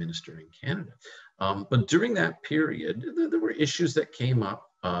conservative prime minister in Canada. But during that period, there were issues that came up,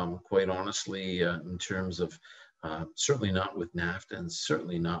 quite honestly, in terms of certainly not with NAFTA and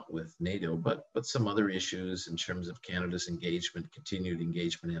certainly not with NATO, but some other issues in terms of Canada's continued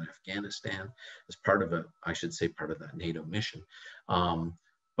engagement in Afghanistan as part of part of that NATO mission.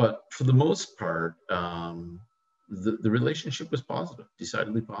 But for the most part, the relationship was positive,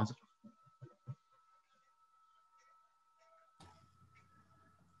 decidedly positive.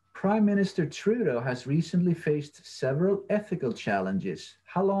 Prime Minister Trudeau has recently faced several ethical challenges.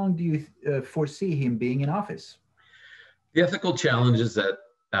 How long do you foresee him being in office? The ethical challenges that,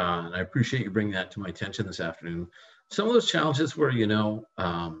 and I appreciate you bringing that to my attention this afternoon. Some of those challenges were,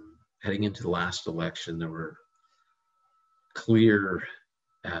 heading into the last election, there were clear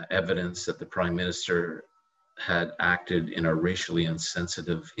evidence that the Prime Minister had acted in a racially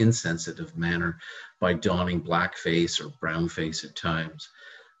insensitive manner by donning blackface or brownface at times.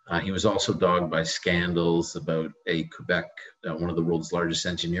 He was also dogged by scandals about a Quebec, one of the world's largest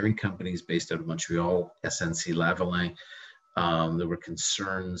engineering companies based out of Montreal, SNC-Lavalin. There were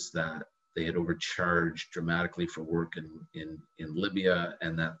concerns that they had overcharged dramatically for work in Libya,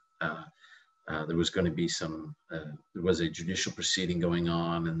 and that there was going to be there was a judicial proceeding going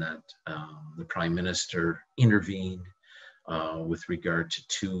on, and that the Prime Minister intervened with regard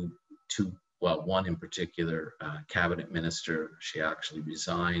to one in particular, cabinet minister. She actually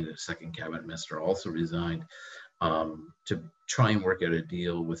resigned. A second cabinet minister also resigned to try and work out a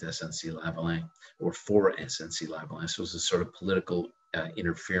deal with SNC-Lavalin, or for SNC-Lavalin. So it was a sort of political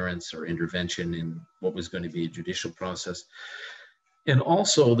interference or intervention in what was going to be a judicial process. And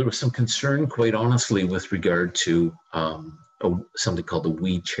also there was some concern, quite honestly, with regard to something called the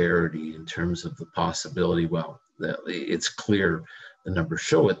We Charity, in terms of the possibility, it's clear, the numbers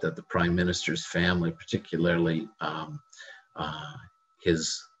show it, that the Prime Minister's family, particularly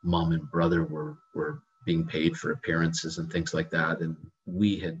his mom and brother, were being paid for appearances and things like that. And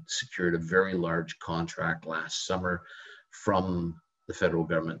we had secured a very large contract last summer from the federal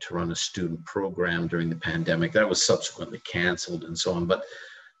government to run a student program during the pandemic. That was subsequently canceled and so on. But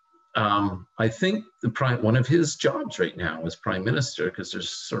I think one of his jobs right now as Prime Minister, because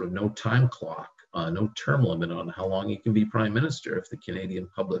there's sort of no time clock, no term limit on how long he can be Prime Minister if the Canadian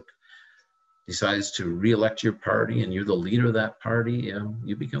public decides to re-elect your party and you're the leader of that party,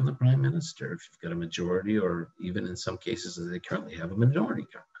 you become the prime minister if you've got a majority, or even in some cases they currently have a minority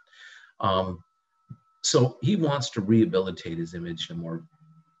government. So he wants to rehabilitate his image in a more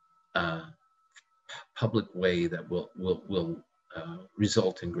public way that will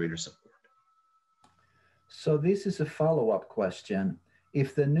result in greater support. So this is a follow-up question.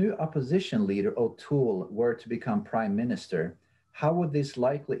 If the new opposition leader O'Toole were to become prime minister, how would this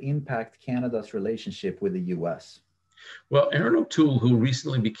likely impact Canada's relationship with the US? Well, Aaron O'Toole, who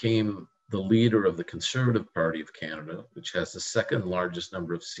recently became the leader of the Conservative Party of Canada, which has the second largest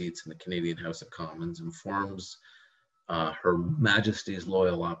number of seats in the Canadian House of Commons and forms Her Majesty's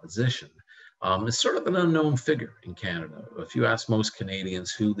loyal opposition, is sort of an unknown figure in Canada. If you ask most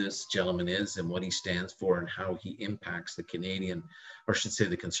Canadians who this gentleman is and what he stands for and how he impacts the Canadian, or I should say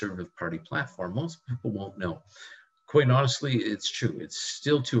the Conservative Party platform, most people won't know. Quite honestly, it's true. It's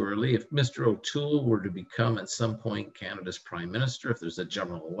still too early. If Mr. O'Toole were to become at some point Canada's prime minister, if there's a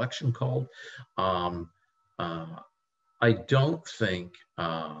general election called, I don't think,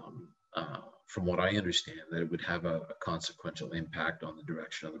 from what I understand, that it would have a consequential impact on the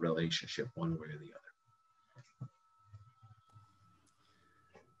direction of the relationship one way or the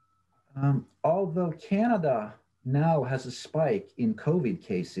other. Although Canada now has a spike in COVID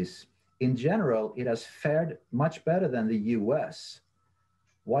cases, in general, it has fared much better than the US.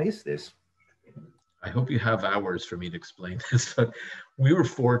 Why is this? I hope you have hours for me to explain this, but we were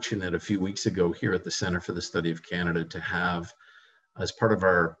fortunate a few weeks ago here at the Centre for the Study of Canada to have, as part of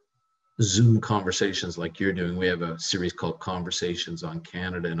our Zoom conversations like you're doing, we have a series called Conversations on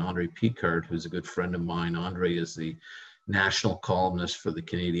Canada, and Andre Picard, who's a good friend of mine. Andre is the national columnist for the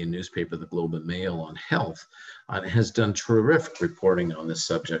Canadian newspaper, the Globe and Mail, on health, and has done terrific reporting on this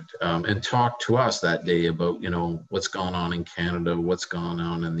subject, and talked to us that day about, what's gone on in Canada, what's gone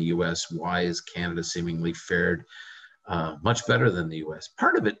on in the US, why is Canada seemingly fared much better than the US.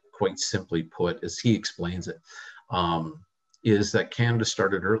 Part of it, quite simply put, as he explains it, is that Canada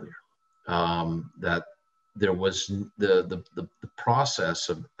started earlier. That there was the process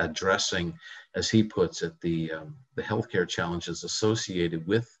of addressing, as he puts it, the healthcare challenges associated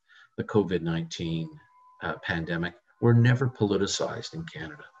with the COVID-19 pandemic were never politicized in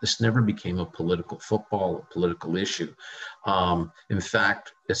Canada. This never became a political football, a political issue. In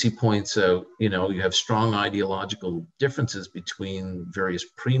fact, as he points out, you have strong ideological differences between various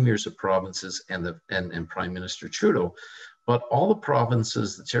premiers of provinces and Prime Minister Trudeau. But all the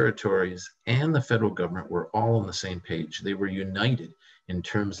provinces, the territories, and the federal government were all on the same page. They were united in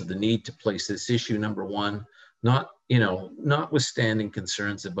terms of the need to place this issue number one, notwithstanding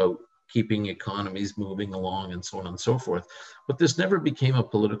concerns about keeping economies moving along and so on and so forth. But this never became a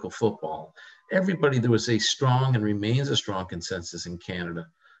political football. There was a strong and remains a strong consensus in Canada,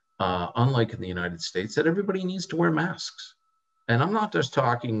 unlike in the United States, that everybody needs to wear masks. And I'm not just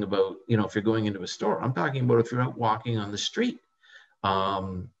talking about, if you're going into a store, I'm talking about if you're out walking on the street.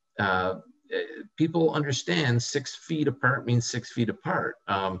 People understand 6 feet apart means 6 feet apart.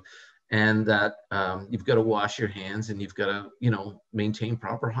 And that you've got to wash your hands and you've got to, maintain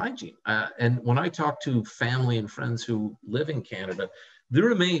proper hygiene. And when I talk to family and friends who live in Canada,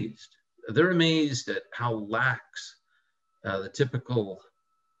 they're amazed. They're amazed at how lax the typical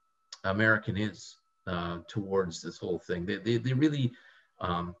American is towards this whole thing. They really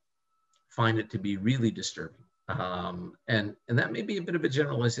find it to be really disturbing. And that may be a bit of a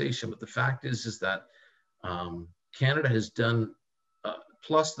generalization, but the fact is that Canada has done,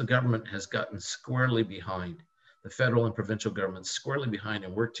 plus the government has gotten squarely behind, the federal and provincial governments squarely behind,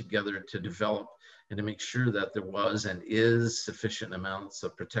 and worked together to develop and to make sure that there was and is sufficient amounts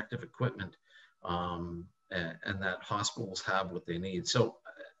of protective equipment, and that hospitals have what they need. So,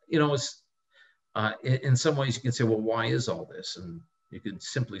 it's, in some ways you can say, well, why is all this? And you could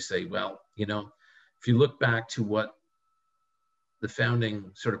simply say, well, if you look back to what the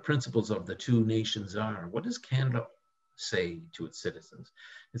founding sort of principles of the two nations are, what does Canada say to its citizens?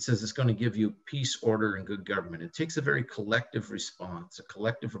 It says it's going to give you peace, order, and good government. It takes a very collective response, a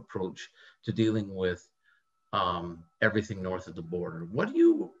collective approach to dealing with everything north of the border. What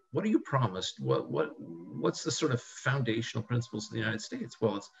do you promise? What's the sort of foundational principles of the United States?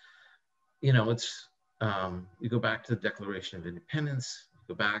 Well, it's, you go back to the Declaration of Independence,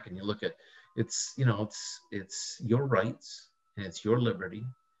 you go back and you look at, it's your rights and it's your liberty,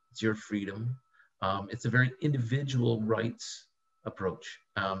 it's your freedom. It's a very individual rights approach.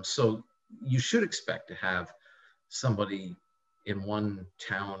 So you should expect to have somebody in one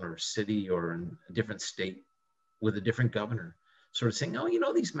town or city or in a different state with a different governor sort of saying,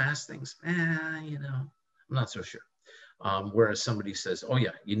 oh, these mask things, I'm not so sure. Whereas somebody says, oh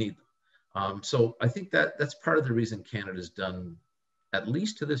yeah, you need them. So I think that that's part of the reason Canada's done, at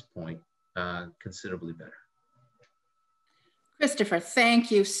least to this point, considerably better. Christopher, thank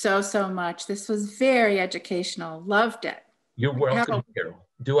you so, so much. This was very educational. Loved it. You're welcome, Carol.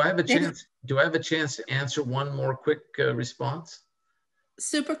 Do I have a chance? Do I have a chance to answer one more quick response?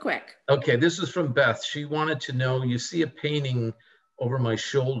 Super quick. Okay, this is from Beth. She wanted to know, you see a painting over my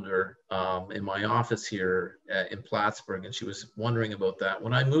shoulder in my office here in Plattsburgh, and she was wondering about that.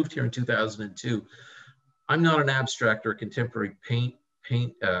 When I moved here in 2002, I'm not an abstract or contemporary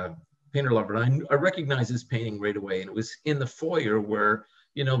painter lover. And I recognized this painting right away, and it was in the foyer where,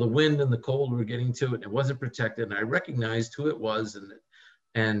 you know, the wind and the cold were getting to it, and it wasn't protected. And I recognized who it was,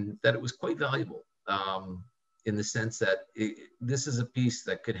 and that it was quite valuable in the sense that this is a piece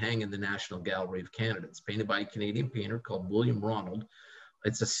that could hang in the National Gallery of Canada. It's painted by a Canadian painter called William Ronald.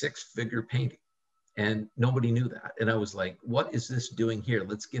 It's a 6-figure painting, and nobody knew that. And I was like, what is this doing here?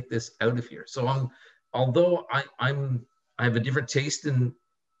 Let's get this out of here. So although I have a different taste in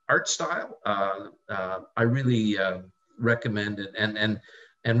art style, I really recommend it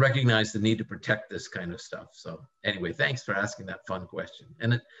and recognize the need to protect this kind of stuff. So anyway, thanks for asking that fun question.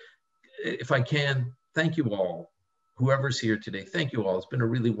 And if I can, thank you all, whoever's here today. Thank you all. It's been a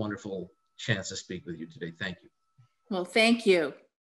really wonderful chance to speak with you today. Thank you. Well, thank you.